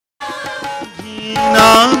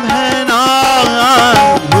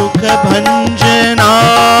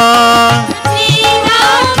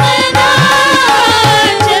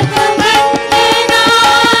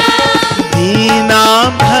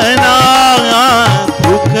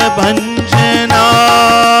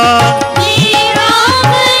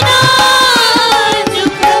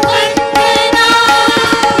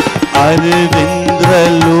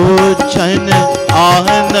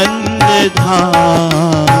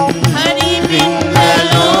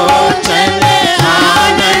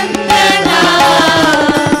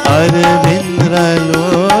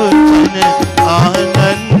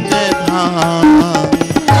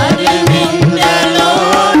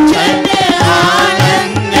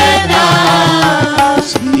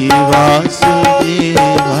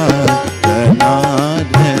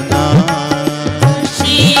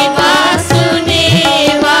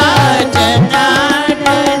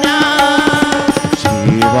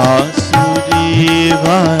वासुदेव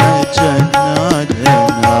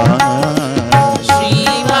जनार्दना श्री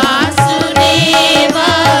वासुदेव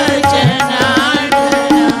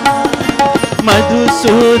जनार्दना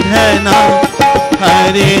मधुसूदना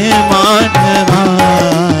हरे माधवा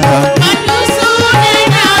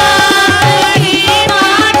मधुसूदना हरे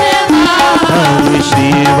माधवा श्री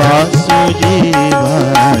वासुदेव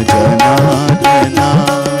जनार्दना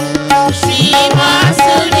श्री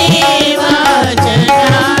वासुदेव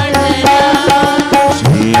जनार्दना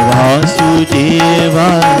श्री वासुदेव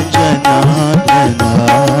जनार्दना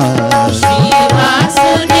श्री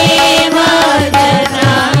वासुदेव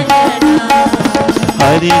जनार्दना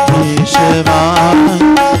हरे केशवा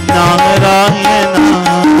नारायण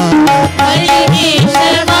हरे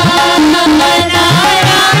केशवा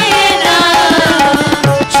नारायण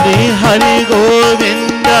श्री हरि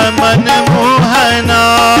गोविंद मनमोहना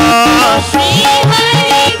श्री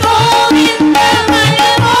हरि गोविंद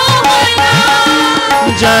मनमोहना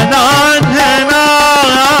जनार्दना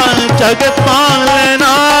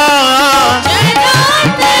जगत्पालना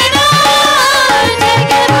जनार्दना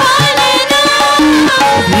जगत्पालना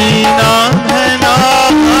दीनांधना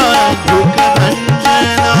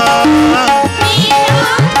दुःखभंजना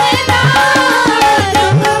दीनांधना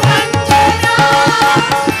दुःखभंजना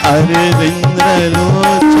अरविंद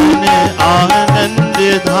लोचन आनंद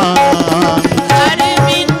धाम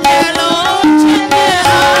अरविंद लोचन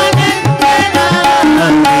आनंद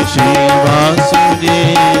धाम श्री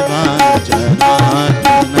वासुदेव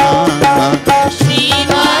जनार्दना श्री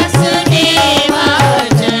वासुदेव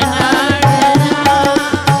जनार्दना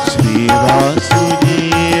श्री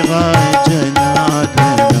वासुदेव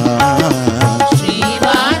जनार्दना श्री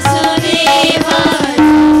वासुदेव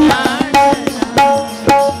जनार्दना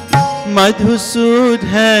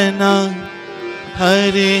मधुसूदना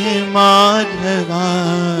हरे माधवा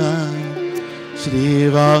श्री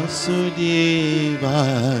वासुदेव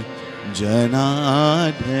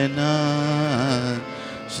जनार्दना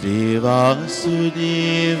श्री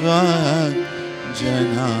वासुदेव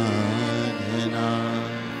जनार्दना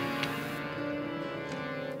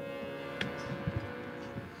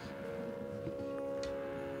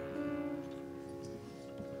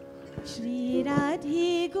श्री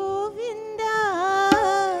राधे गोविंदा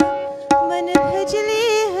मन भजले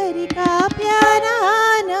हरि का प्यारा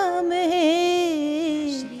नाम है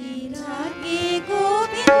श्री राधे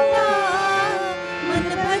गोविंदा मन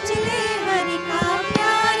भजले हरि का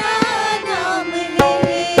प्यारा नाम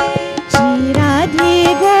है श्री राधे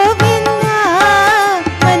गोविंदा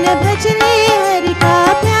मन भजले हरि का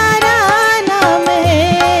प्यारा नाम है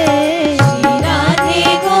श्री राधे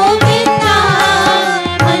गोविंदा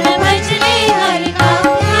मन भजले हरि का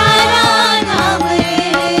प्यारा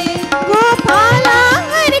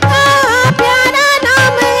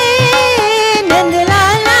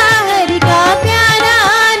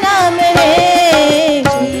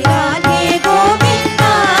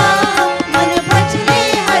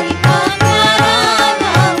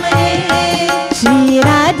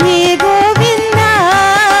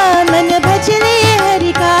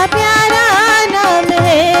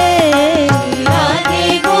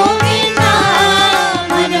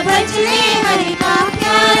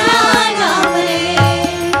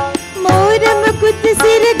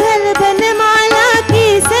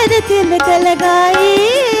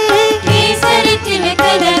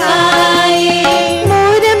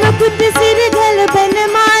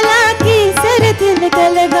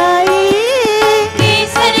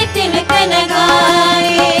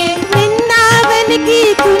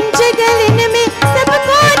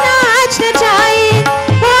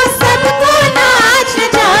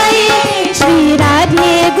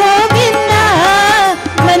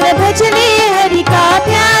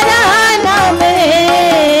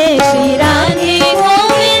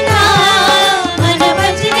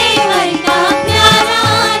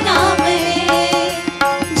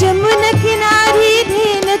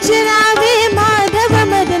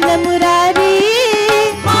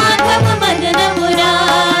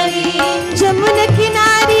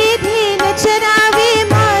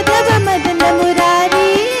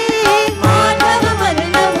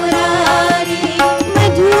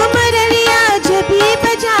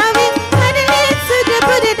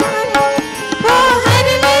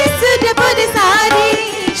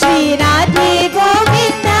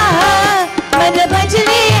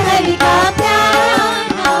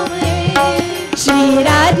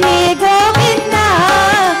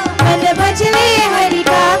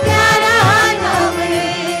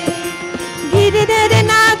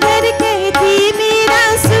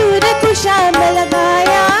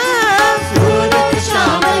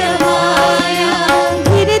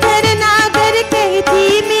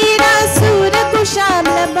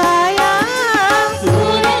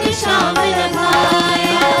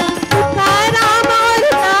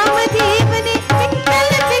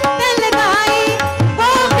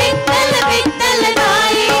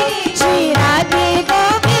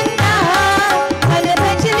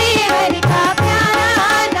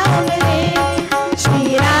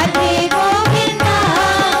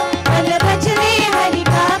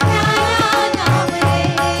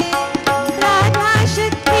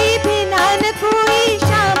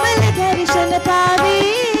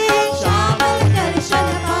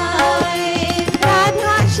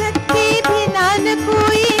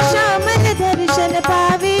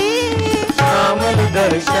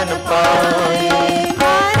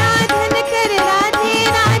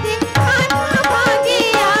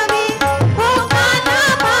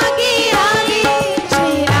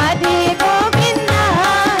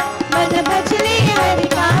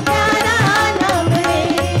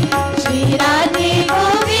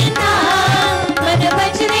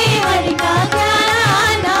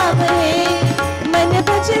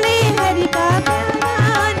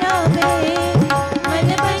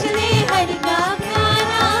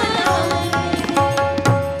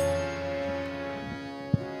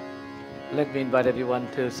Let me invite everyone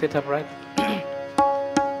to sit upright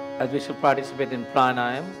as we should participate in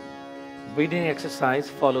pranayam, breathing exercise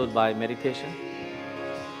followed by meditation.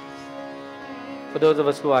 For those of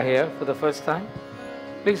us who are here for the first time,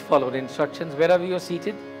 please follow the instructions. Wherever you are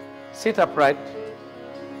seated, sit upright.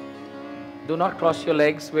 Do not cross your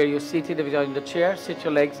legs where you're seated. If you're in the chair, sit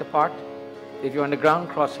your legs apart. If you're on the ground,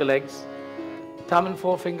 cross your legs. Thumb and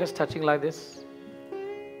four fingers touching like this.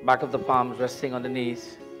 Back of the palms resting on the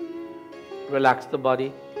knees. Relax the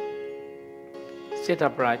body. Sit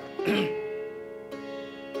upright.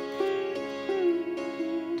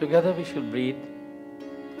 Together we shall breathe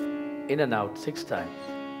in and out 6 times.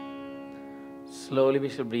 Slowly we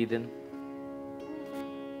shall breathe in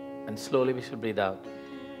and slowly we shall breathe out.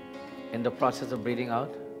 In the process of breathing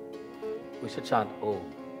out, we should chant Om.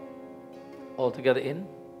 All together in.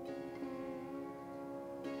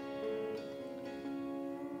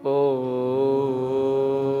 Om.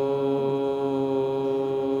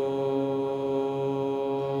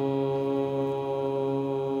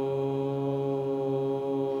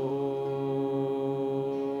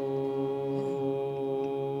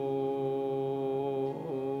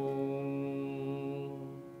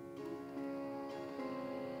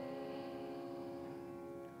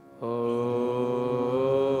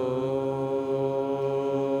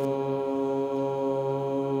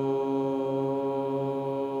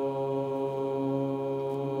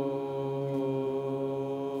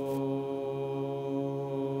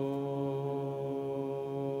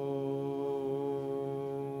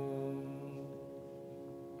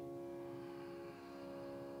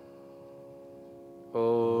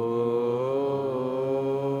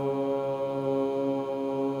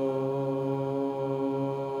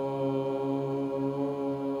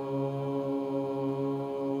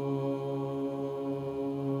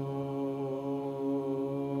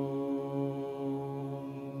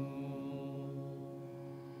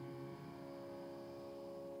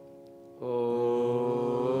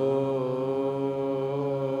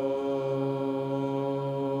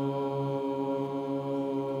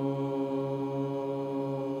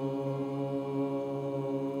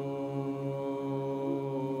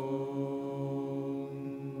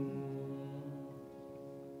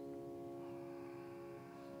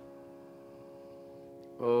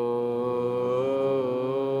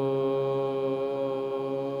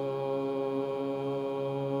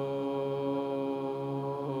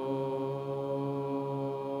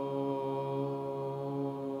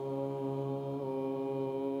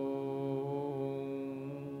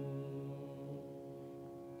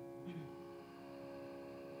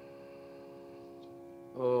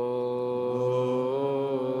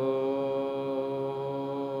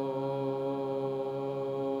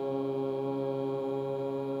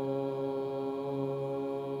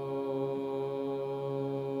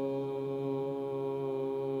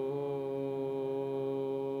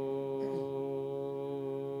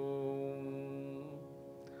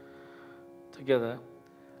 Together,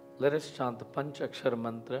 let us chant the Panchakshara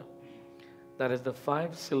mantra. That is the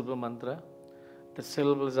 5-syllable mantra. The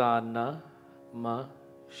syllables are Na, Ma,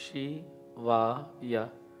 Shi, Va, Ya.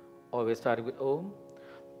 Always starting with Om.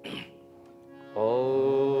 Om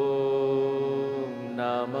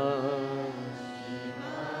Namah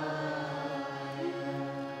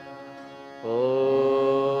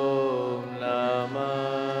Om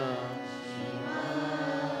Namah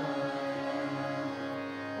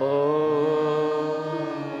Om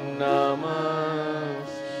Namah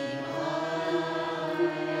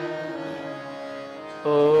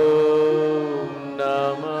Om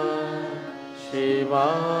Namah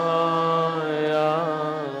Shivaya.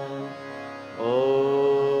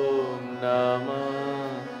 Om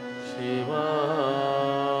Namah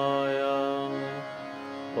Shivaya.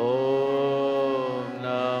 Om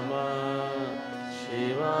Namah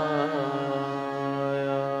Shivaya.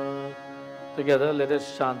 Together, let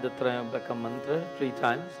us chant the Trayambakam mantra 3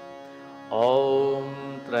 times.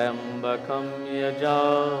 Om Trayambakam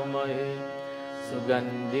Yajamahe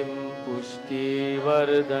Sugandhim Pushti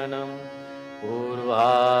Vardhanam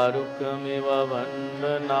Urvarukamiva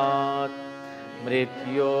Vandanat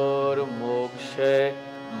Mrityor Mokshe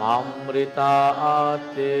Mamrita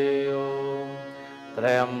Ateyo.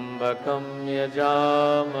 Trayambakam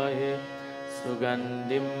Yajamahe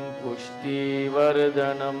Sugandhim Pushti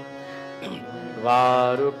Vardhanam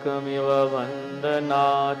Urvarukamiva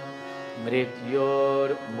Vandanat Mrityor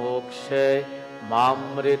Mokshe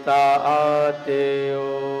Mamrita Ateyo.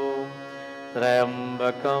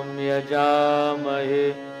 Trayambakam Yajamahe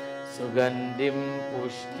Sugandhim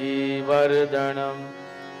Pushti Vardhanam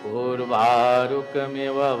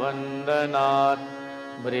Urvarukamiva Vandanat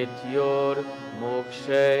Mrityor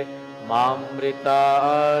Mokshe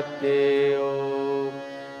Mamritaate Om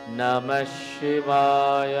Namah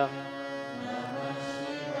Shivaya.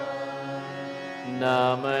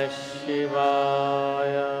 Namah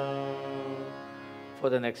Shivaya. For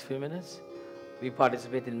the next few minutes, we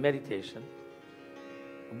participate in meditation.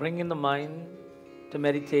 Bring in the mind to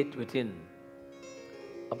meditate within,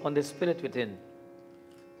 upon the spirit within.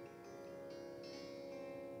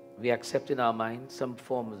 We accept in our mind some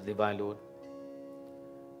form of the Divine Lord.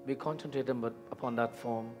 We concentrate upon that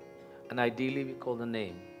form, and ideally we call the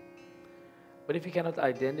name. But if you cannot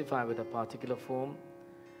identify with a particular form,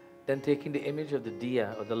 then taking the image of the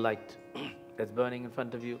diya or the light that's burning in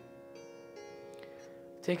front of you,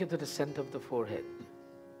 take it to the center of the forehead.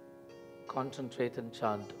 Concentrate and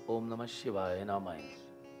chant Om Namah Shivaya in our minds.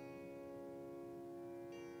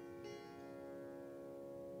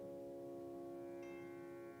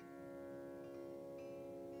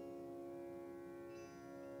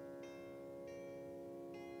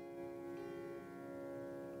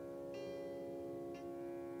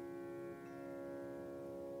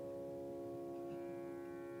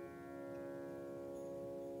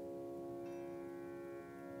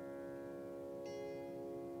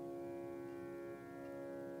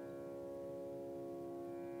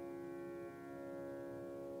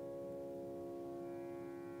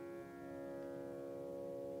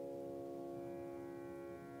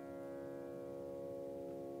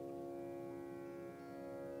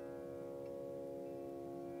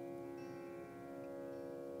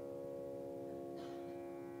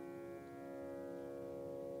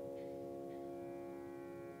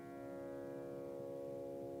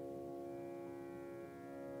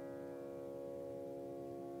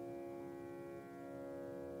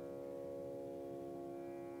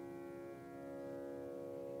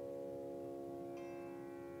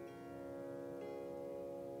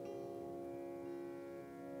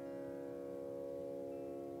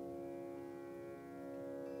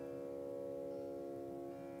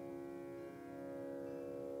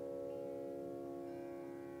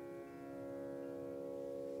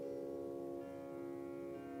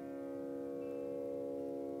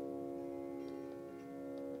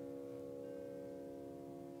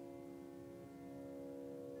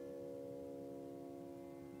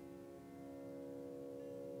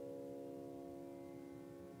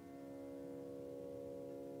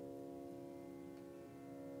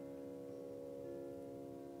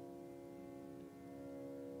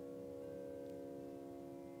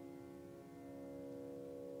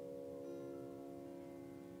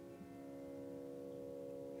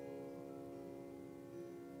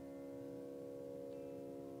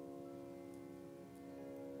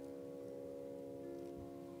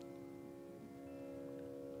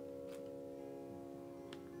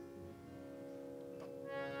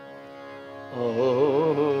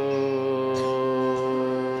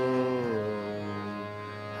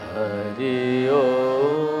 Hari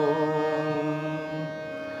Om,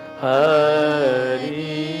 Hari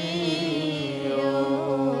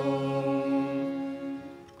Om.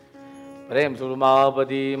 Prem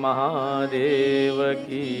Surmapadi Mahadeva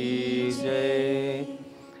Ki Jai.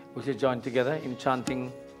 We should join together in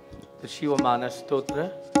chanting the Shiva Manas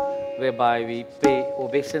Stotra, whereby we pay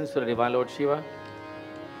obeisance to the Divine Lord Shiva.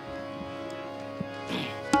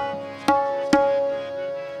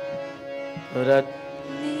 Rat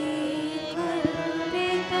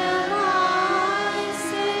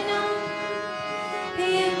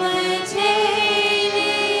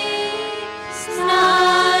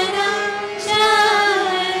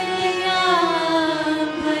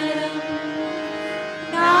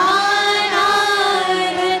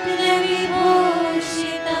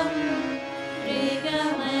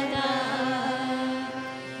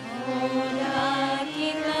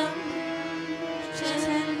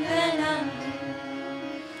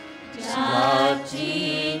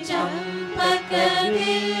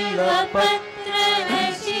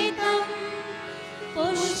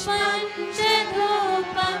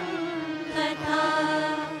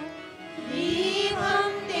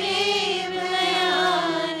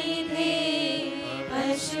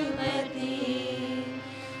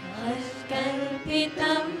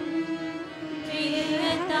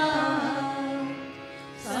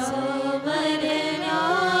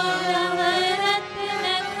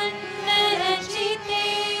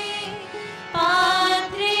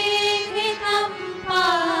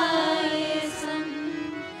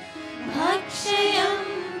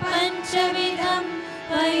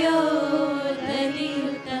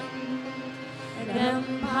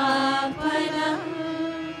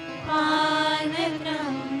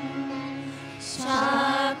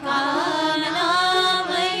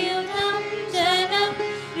शाकानामयुतं जनं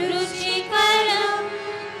रुचि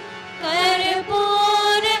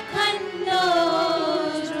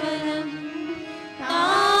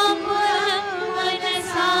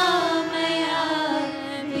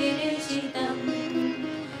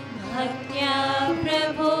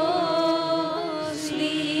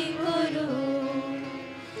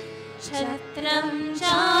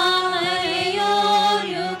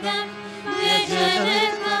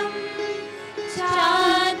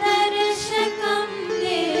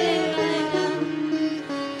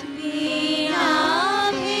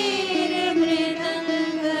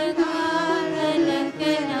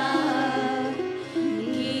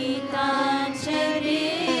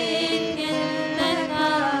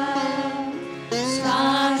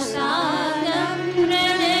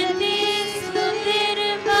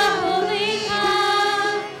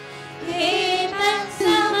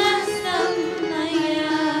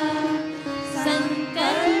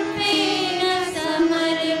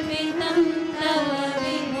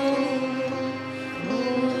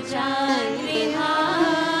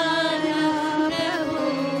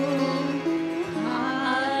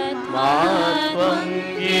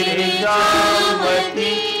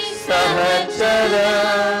सती सहचर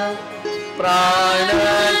प्राणशरीरं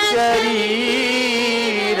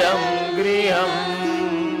गृहं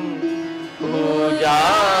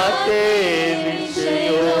पूजाते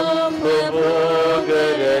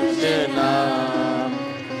विषयोपभोगरचना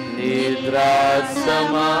निद्रा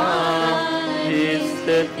समाधिस्थिति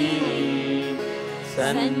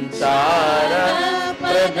संचार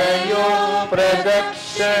प्रदयो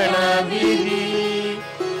प्रदक्षिणविधि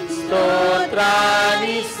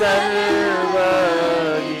स्तोत्राणि सर्वगिरो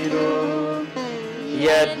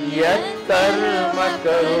यद् कर्म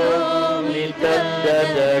करोमि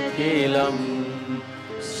तद्दखिलं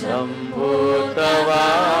शम्भो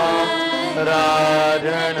तवाराधनं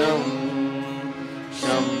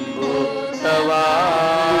शम्भो तवाराधनम्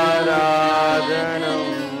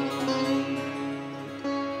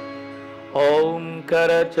ॐ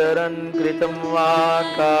करचरण कृतं वा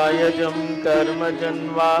कायजं कर्मजं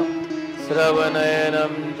वा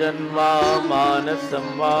श्रवणनयनं जन्वा मानसं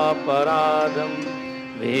वा पराधं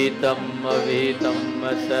विहितम् अविहितं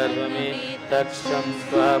सर्वमे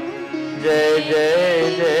तत्क्षमस्व जय जय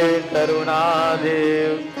जय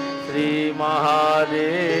करुणादेव श्री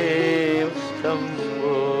महादेव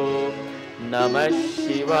शंभो नमः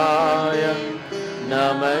शिवाय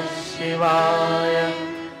नमः शिवाय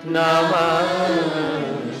नमः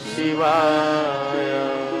शिवाय।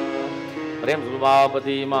 प्रेम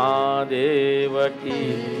सभापति महादेव की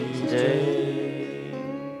जय।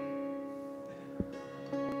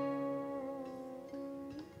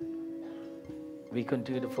 We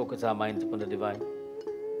continue to focus our minds upon the divine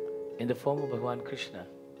in the form of Bhagavan Krishna.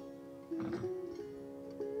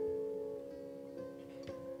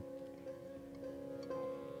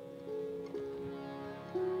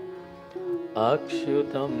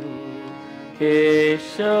 Akshutam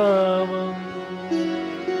Keshavam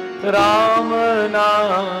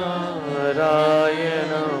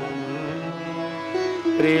Ramanarayanam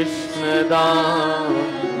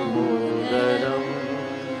Krishnadamodaram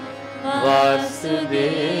Vasudevam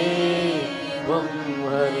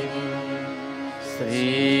Harim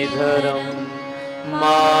Sridharam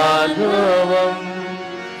Madhavam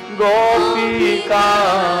Gopika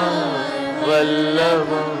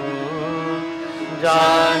Vallabham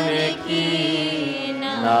Janaki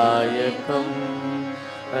Nayakam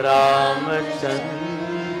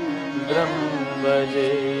Ramachandram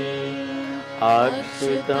Bhaje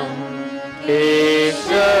Akshutam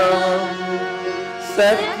Keshavam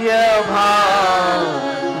Satyabham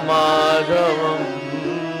Madhavam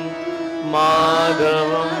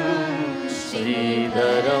Madhavam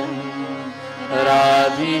Sridharam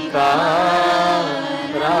Radhika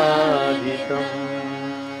Radhitam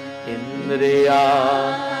Indriya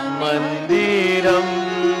Mandiram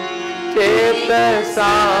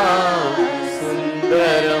Chepasa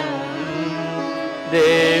Sundaram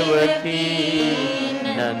Devaki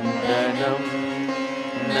Nandanam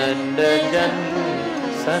Nandajan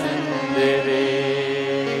Sandere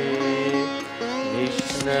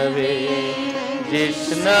Vishnave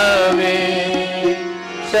Vishnave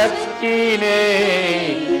Shakine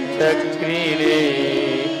Chakrine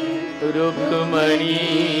Rukmani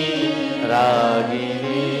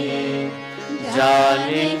Ragini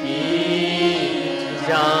Janiki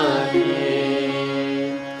Janiye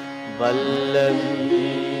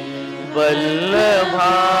Vallavi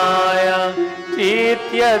Vallabhaya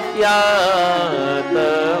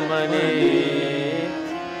Chityasyatamane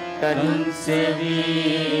Kansevi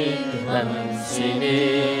Vansine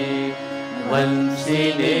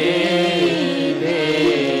Vansine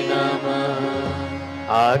Namah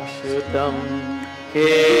Akshutam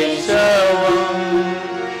Keshavam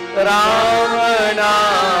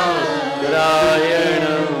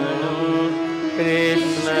Ramanarayanam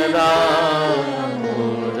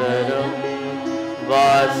Krishnadamodaram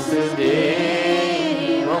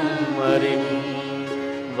Vasudevam Harim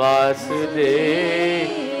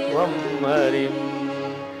Vasudevam Harim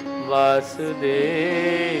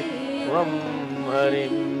Vasudevam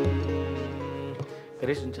Harim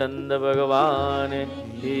Krishna Chandra Bhagavan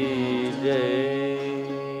ki jai.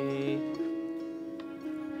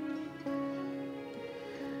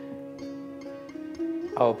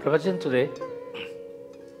 Our pravachan today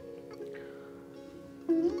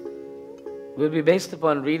will be based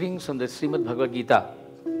upon readings from the Srimad Bhagavad Gita.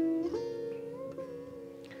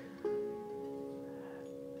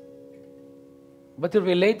 But it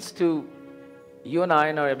relates to you and I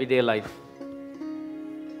in our everyday life.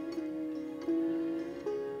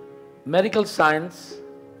 Medical science,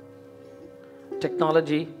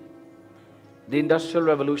 technology, the Industrial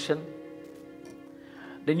Revolution,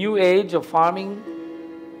 the new age of farming,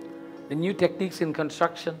 the new techniques in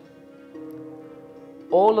construction,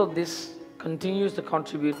 all of this continues to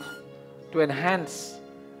contribute to enhance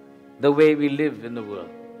the way we live in the world.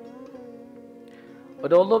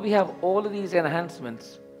 But although we have all of these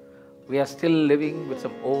enhancements, we are still living with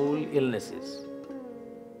some old illnesses.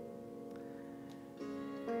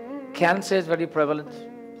 Cancer is very prevalent.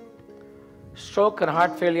 Stroke and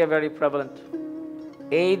heart failure are very prevalent.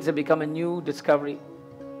 AIDS have become a new discovery.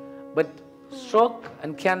 But stroke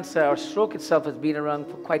and cancer, or stroke itself, has been around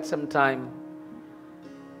for quite some time.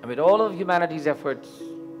 And with all of humanity's efforts,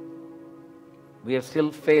 we are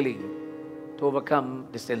still failing to overcome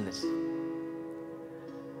this illness.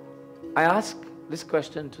 I ask this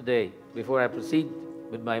question today before I proceed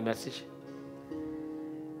with my message.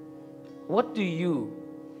 What do you,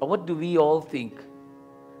 or what do we all think,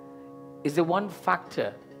 is the one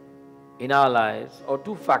factor in our lives, or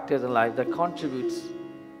two factors in life, that contributes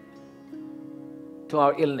to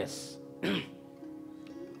our illness?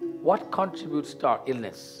 What contributes to our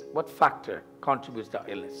illness? What factor contributes to our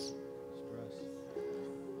illness? Stress.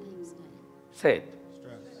 Say it.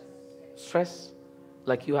 Stress. Stress?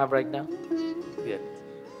 Like you have right now? Yeah.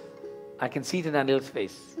 I can see it in Anil's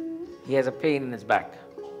face. He has a pain in his back.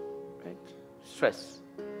 Right? Stress.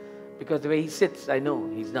 Because the way he sits, I know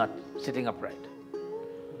he's not sitting upright.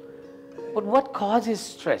 But what causes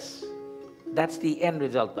stress? That's the end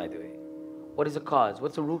result, by the way. What is the cause?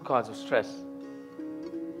 What's the root cause of stress?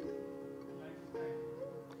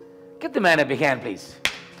 Give the man a big hand, please.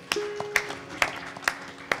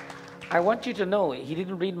 I want you to know, he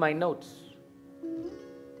didn't read my notes.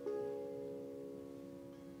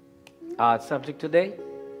 Our subject today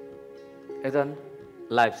is on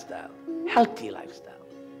lifestyle, healthy lifestyle.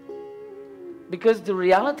 Because the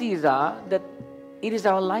realities are that it is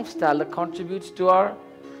our lifestyle that contributes to our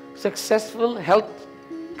successful health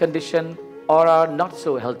condition or our not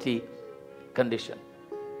so healthy condition.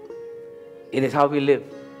 It is how we live.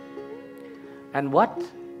 And what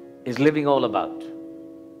is living all about?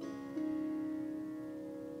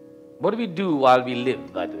 What do we do while we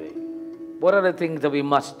live, by the way? What are the things that we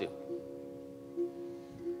must do?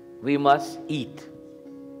 We must eat.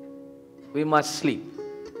 We must sleep.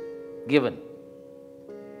 Given.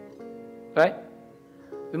 Right?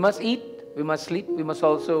 We must eat, we must sleep, we must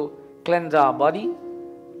also cleanse our body.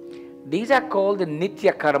 These are called the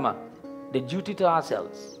nitya karma, the duty to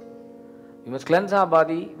ourselves. We must cleanse our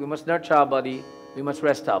body, we must nurture our body, we must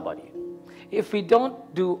rest our body. If we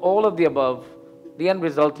don't do all of the above, the end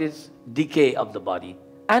result is decay of the body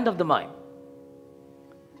and of the mind.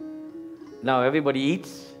 Now everybody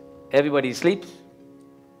eats, everybody sleeps,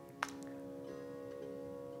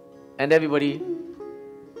 and everybody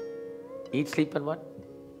eats, sleep, and what?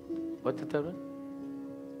 What's the third one?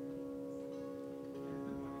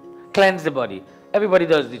 Cleanse the body. Everybody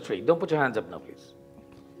does this three. Don't put your hands up now, please.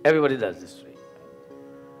 Everybody does this three.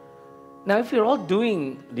 Now, if we're all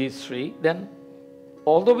doing these three, then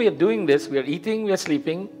although we are doing this, we are eating, we are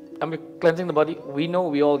sleeping, and we're cleansing the body, we know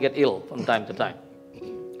we all get ill from time to time.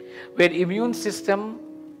 Where the immune system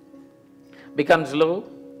becomes low,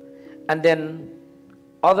 and then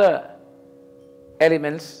other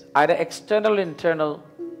elements, either external or internal,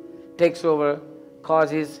 takes over,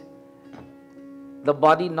 causes the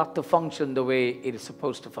body not to function the way it is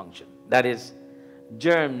supposed to function. That is,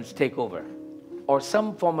 germs take over, or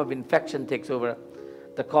some form of infection takes over,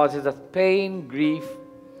 that causes us pain, grief,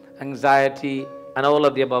 anxiety, and all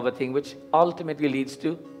of the above thing, which ultimately leads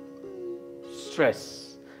to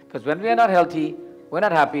stress. Because when we are not healthy, we're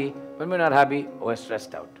not happy. When we're not happy, we're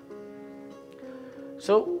stressed out.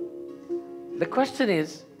 So, the question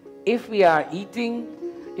is, if we are eating,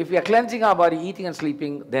 if we are cleansing our body, eating and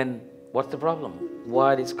sleeping, then what's the problem?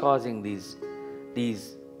 What is causing these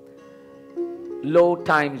low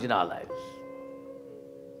times in our lives?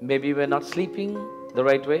 Maybe we're not sleeping the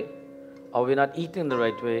right way, or we're not eating the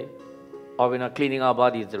right way, or we're not cleaning our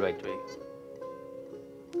bodies the right way.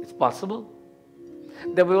 It's possible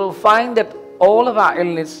that we will find that all of our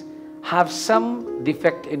illness have some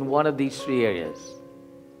defect in one of these three areas.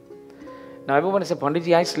 Now everyone says,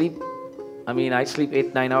 Panditji, I sleep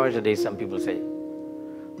 8-9 hours a day, some people say.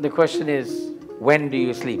 The question is, when do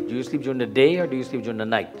you sleep? Do you sleep during the day or do you sleep during the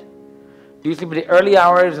night? Do you sleep in the early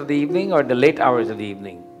hours of the evening or the late hours of the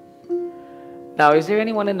evening? Now, is there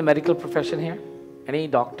anyone in the medical profession here? Any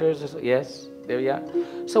doctors? Yes, there you are.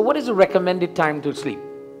 So what is the recommended time to sleep?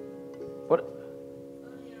 What?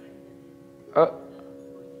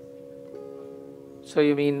 So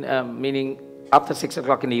you mean, meaning after 6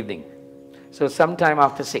 o'clock in the evening? So sometime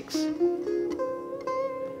after 6.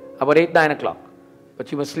 About 8-9 o'clock.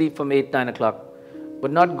 But you must sleep from 8-9 o'clock,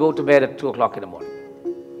 but not go to bed at 2 o'clock in the morning.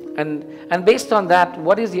 And based on that,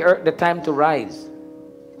 what is the time to rise?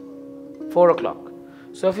 4 o'clock.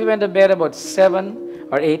 So if you went to bed about 7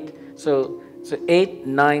 or 8, so 8,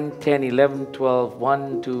 9, 10, 11, 12,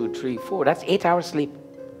 1, 2, 3, 4, that's 8 hours sleep.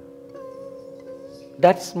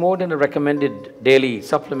 That's more than a recommended daily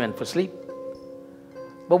supplement for sleep.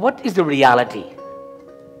 But what is the reality?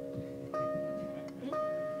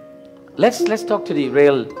 Let's talk to the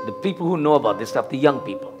people who know about this stuff, the young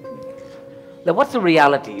people. Now, what's the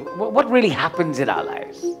reality? What really happens in our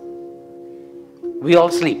lives? We all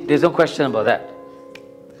sleep. There's no question about that.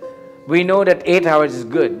 We know that 8 hours is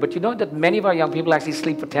good, but you know that many of our young people actually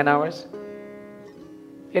sleep for 10 hours?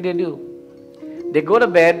 Yeah, they do. They go to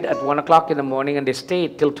bed at 1 o'clock in the morning and they stay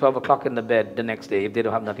till 12 o'clock in the bed the next day if they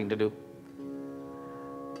don't have nothing to do.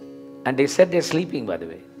 And they said they're sleeping, by the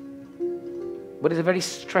way. But it's a very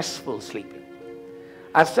stressful sleeping.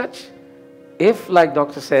 As such, if, like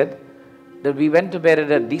doctor said, that we went to bed at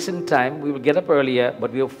a decent time, we would get up earlier,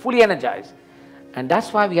 but we were fully energized. And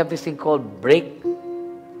that's why we have this thing called break.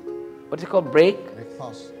 What's it called? Break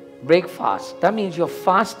fast. Break fast. That means you're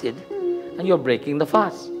fasted and you're breaking the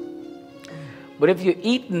fast. But if you're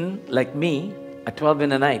eaten like me at 12 in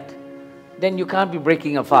the night, then you can't be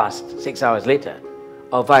breaking a fast 6 hours later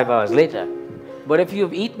or 5 hours later. But if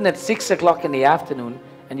you've eaten at 6 o'clock in the afternoon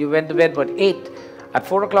and you went to bed about 8, at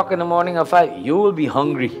 4 o'clock in the morning or 5, you will be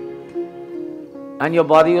hungry. And your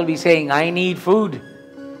body will be saying, I need food.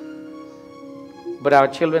 But our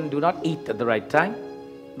children do not eat at the right time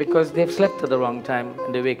because they've slept at the wrong time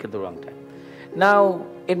and they wake at the wrong time. Now,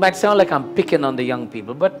 it might sound like I'm picking on the young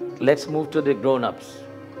people, but let's move to the grown-ups.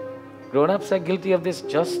 Grown-ups are guilty of this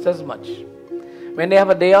just as much. When they have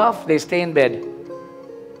a day off, they stay in bed.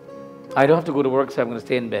 I don't have to go to work, so I'm going to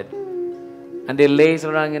stay in bed. And they laze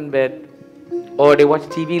around in bed. Or they watch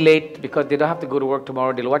TV late because they don't have to go to work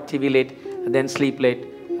tomorrow. They'll watch TV late and then sleep late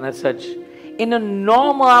and as such. In a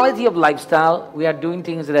normality of lifestyle, we are doing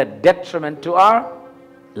things that are detriment to our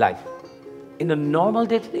life. In a normal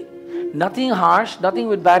day-to-day. Nothing harsh, nothing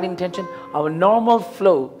with bad intention. Our normal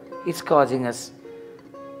flow is causing us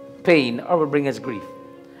pain or will bring us grief.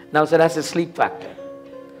 Now, so that's the sleep factor.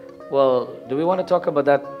 Well, do we want to talk about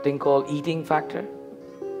that thing called eating factor?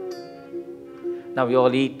 Now, we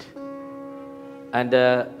all eat. And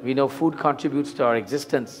we know food contributes to our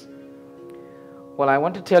existence. Well, I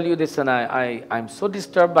want to tell you this, and I'm so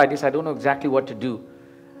disturbed by this, I don't know exactly what to do.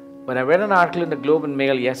 But I read an article in the Globe and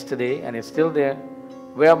Mail yesterday, and it's still there,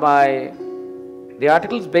 whereby the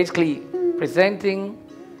article is basically presenting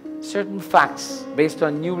certain facts based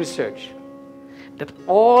on new research. That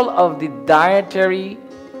all of the dietary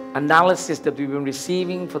analysis that we've been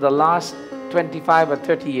receiving for the last 25 or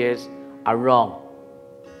 30 years are wrong.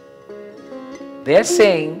 They're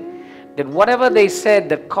saying that whatever they said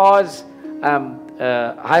that caused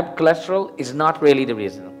high cholesterol is not really the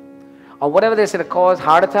reason. Or whatever they said that caused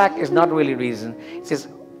heart attack is not really the reason. It says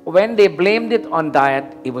when they blamed it on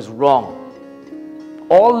diet, it was wrong.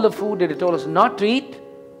 All the food that they told us not to eat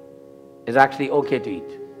is actually okay to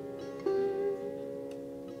eat.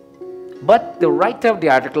 But the writer of the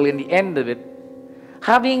article, in the end of it,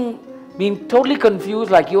 having been totally confused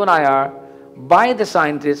like you and I are by the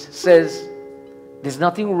scientists, says there's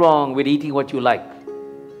nothing wrong with eating what you like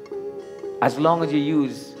as long as you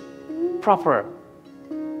use proper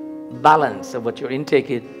balance of what your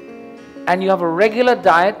intake is and you have a regular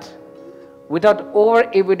diet without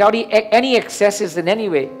any excesses in any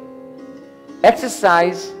way,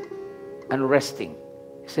 exercise and resting.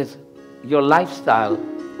 He says your lifestyle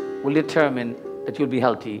will determine that you'll be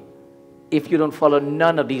healthy if you don't follow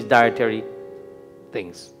none of these dietary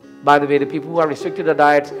things. By the way, the people who are restricted to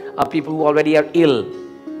diets are people who already are ill.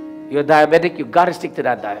 You're diabetic, you got to stick to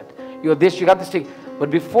that diet. You're this, you got to stick.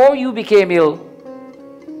 But before you became ill,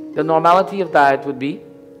 the normality of diet would be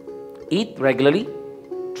eat regularly,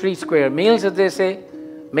 3 square meals as they say,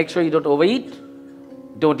 make sure you don't overeat,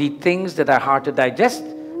 don't eat things that are hard to digest,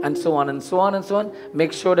 and so on and so on and so on.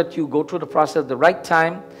 Make sure that you go through the process at the right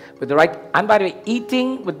time, with the right, and by the way,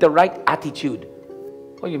 eating with the right attitude.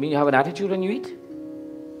 Oh, you mean you have an attitude when you eat?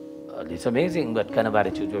 It's amazing what kind of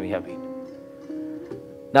attitude we have eat.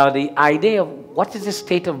 Now the idea of what is the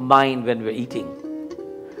state of mind when we're eating?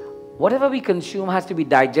 Whatever we consume has to be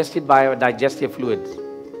digested by our digestive fluids.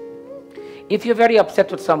 If you're very upset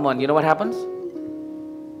with someone, you know what happens?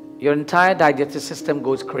 Your entire digestive system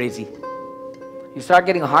goes crazy. You start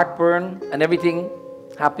getting heartburn and everything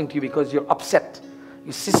happening to you because you're upset.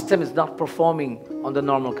 Your system is not performing on the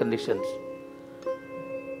normal conditions.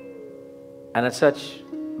 And as such,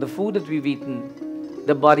 the food that we've eaten,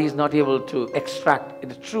 the body is not able to extract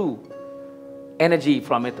the true energy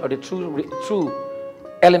from it or the true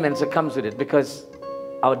elements that comes with it because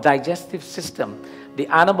our digestive system, the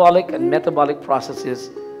anabolic and metabolic processes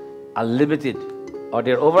are limited, or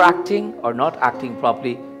they're overacting or not acting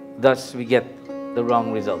properly. Thus, we get the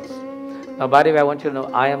wrong results. Now, by the way, I want you to know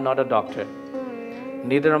I am not a doctor.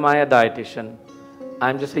 Neither am I a dietitian.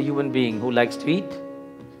 I'm just a human being who likes to eat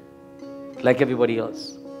like everybody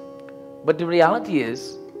else. But the reality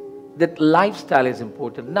is that lifestyle is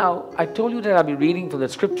important. Now, I told you that I'll be reading from the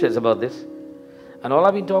scriptures about this. And all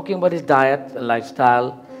I've been talking about is diet and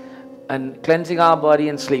lifestyle and cleansing our body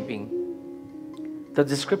and sleeping. Does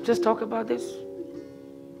the scriptures talk about this?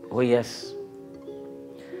 Oh, yes.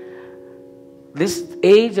 This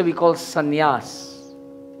age that we call sannyas,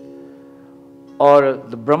 or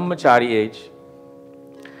the brahmachari age,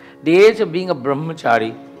 the age of being a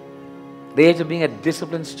brahmachari, the age of being a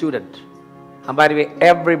disciplined student. And by the way,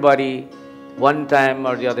 everybody, one time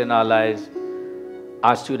or the other in our lives,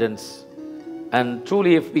 are students. And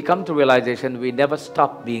truly, if we come to realization, we never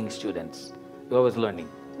stop being students. We're always learning.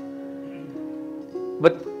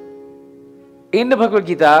 But in the Bhagavad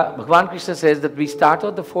Gita, Bhagavan Krishna says that we start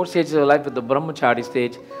out the 4 stages of life with the brahmachari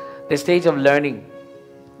stage, the stage of learning.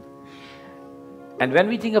 And when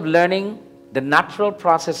we think of learning, the natural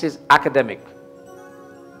process is academic.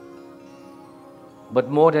 But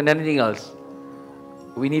more than anything else,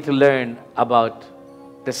 we need to learn about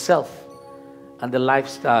the self and the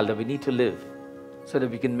lifestyle that we need to live so that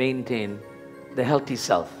we can maintain the healthy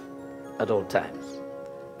self at all times.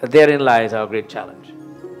 Therein lies our great challenge.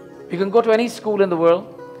 We can go to any school in the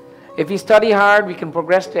world. If we study hard, we can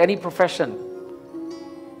progress to any profession.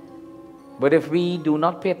 But if we do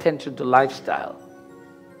not pay attention to lifestyle,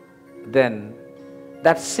 then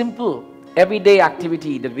that simple everyday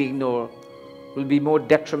activity that we ignore will be more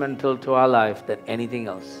detrimental to our life than anything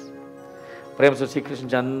else. Prem so Sri Krishna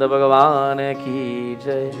Chandra Bhagavan ki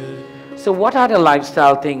jai. So what are the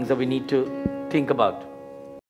lifestyle things that we need to think about?